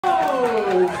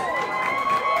brave.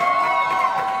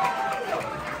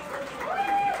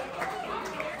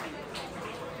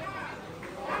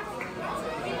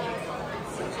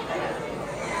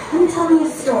 Let me tell you a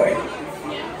story.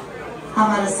 How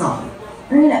about a song?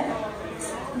 Bring it up.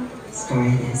 Story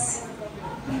it is.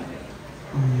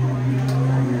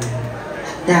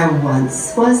 There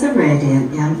once was a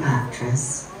radiant young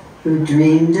actress who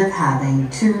dreamed of having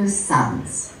 2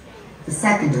 sons, the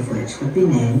second of which would be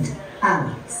named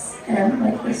Alex. I don't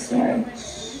like this story.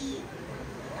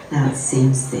 Now it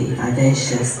seems the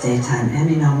vivacious daytime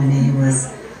Emmy nominee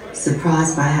was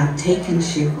surprised by how taken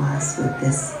she was with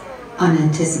this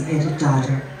unanticipated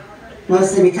daughter,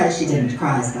 mostly because she didn't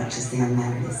cry as much as the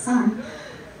unmarried son,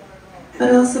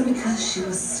 but also because she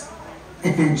was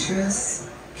adventurous,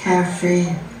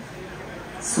 carefree,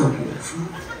 so beautiful,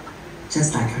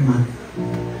 just like her mother.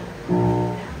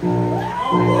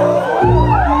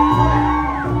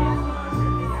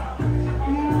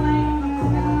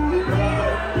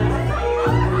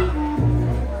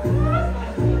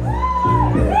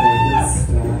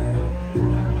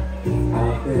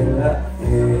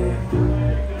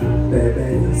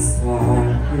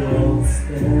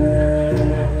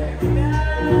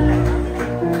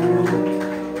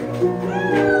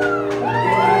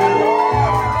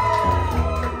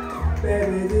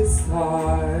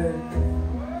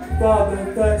 For the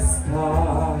first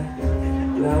time,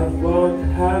 love won't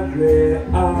have me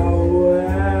away.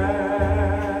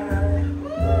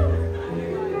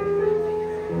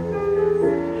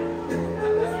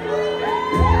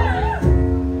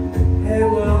 He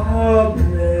will hold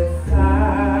me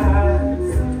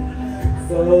fast,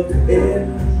 fold in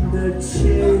the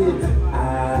cheese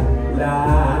at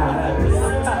last.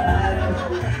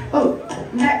 Oh,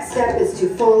 next step is to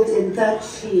fold in the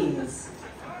cheese.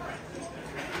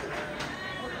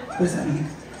 What does that mean?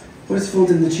 What does fold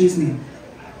in the cheese mean?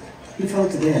 You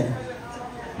fold it in.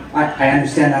 I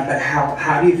understand that, but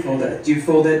how do you fold it? Do you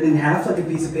fold it in half like a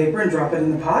piece of paper and drop it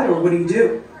in the pot, or what do you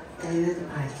do? David,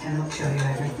 I cannot show you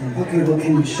everything. Okay, well,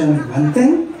 can you show me one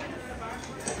thing?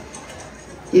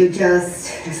 Here's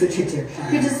what you do.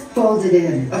 You just fold it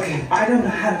in. Okay, I don't know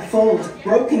how to fold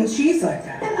broken cheese like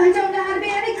that. And I don't know how to be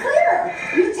any clearer.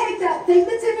 You take that thing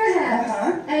that's in your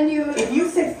hand, and you... If you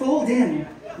say fold in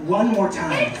one more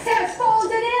time. It says fold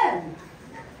it in.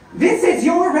 This is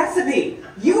your recipe.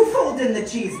 You fold in the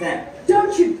cheese then.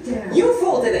 Don't you dare. You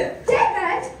fold it in.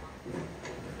 David!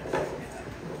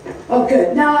 Oh,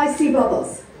 good. Now I see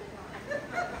bubbles.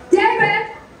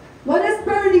 David! What does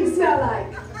burning smell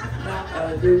like? Not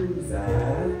a loser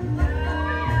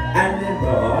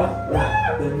anymore.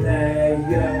 Like the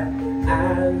mayor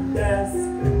and this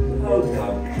whole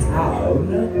town.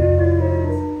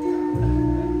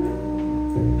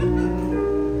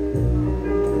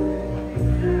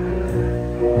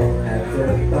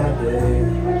 Everybody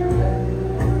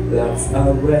loves a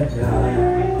winner,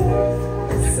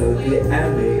 so the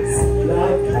Emmys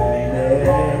love me.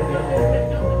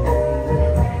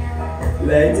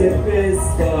 Lady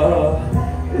peaceful,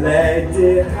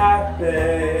 lady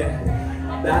happy,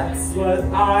 that's what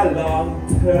I long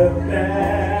to be.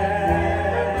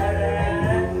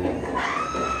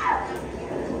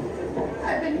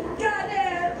 I've been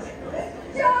gutted.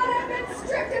 John, I've been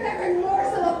stripped of every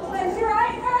morsel of pleasure I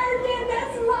earned in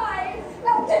this life.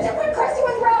 No, did you when Christy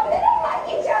was Robin? They don't like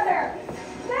each other.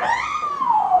 No!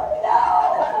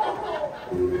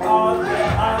 All the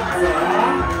other,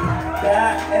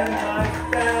 that in my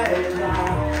favor,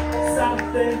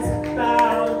 something's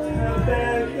bound to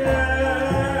begin.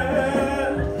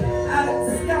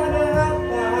 It's gonna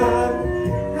happen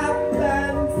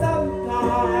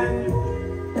sometime.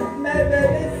 Maybe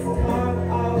this time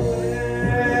I'll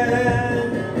win.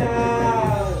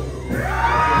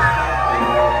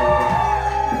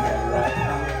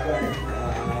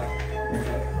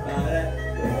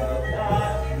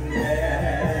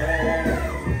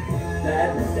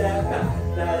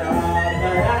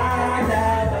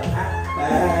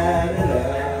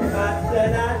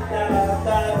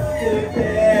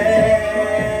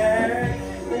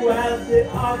 Well, the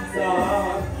odds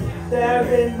are they're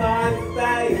in my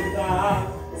favor.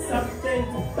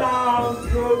 Something's bound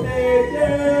to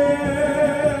begin.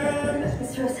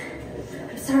 Miss Rose,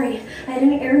 I'm sorry. I had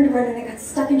an errand to run and I got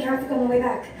stuck in traffic on the way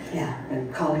back. Yeah,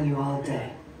 been calling you all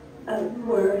day.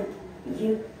 Were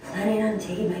you planning on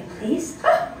taking my place?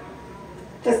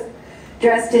 Just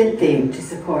dressed in theme to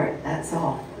support, that's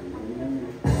all.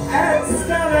 It's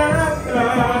gonna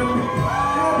happen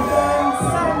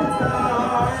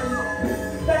sometime.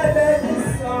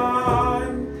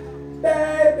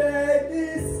 Baby,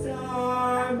 this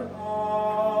time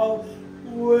I'll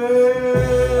win.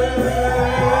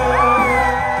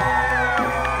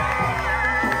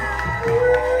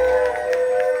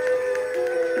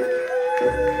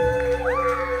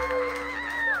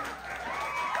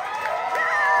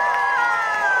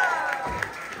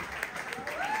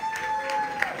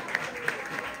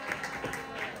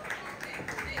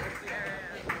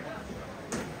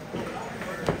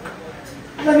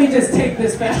 Let me just take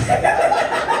this back.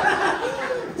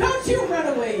 Don't you run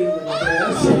away, you little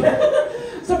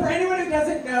bitch. So for anyone who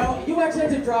doesn't know, you actually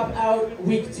had to drop out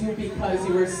week 2 because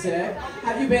you were sick.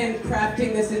 Have you been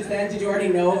crafting this since then? Did you already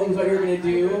know it was what you were going to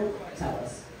do? Tell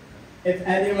us. If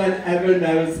anyone ever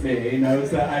knows me,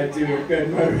 knows that I do a good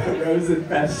Moira Rose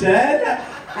impression.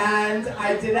 And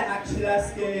I did it actually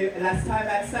last time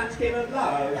at Snatch Game of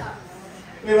Love.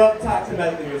 We won't talk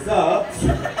about the results,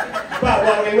 but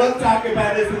what we will talk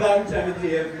about is the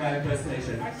longevity of my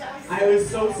impersonation. I was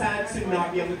so sad to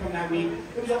not be able to come that week.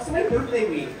 It was also my birthday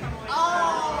week. So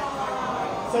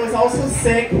I was also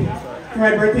sick for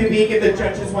my birthday week, and the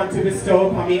judges want to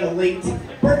bestow upon me a late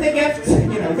birthday gift.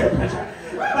 You know, no pressure.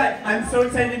 But I'm so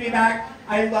excited to be back.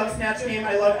 I love Snatch Game,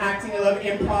 I love acting, I love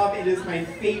improv. It is my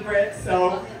favorite,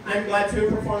 so I'm glad to have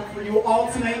performed for you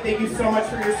all tonight. Thank you so much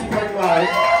for your support and love.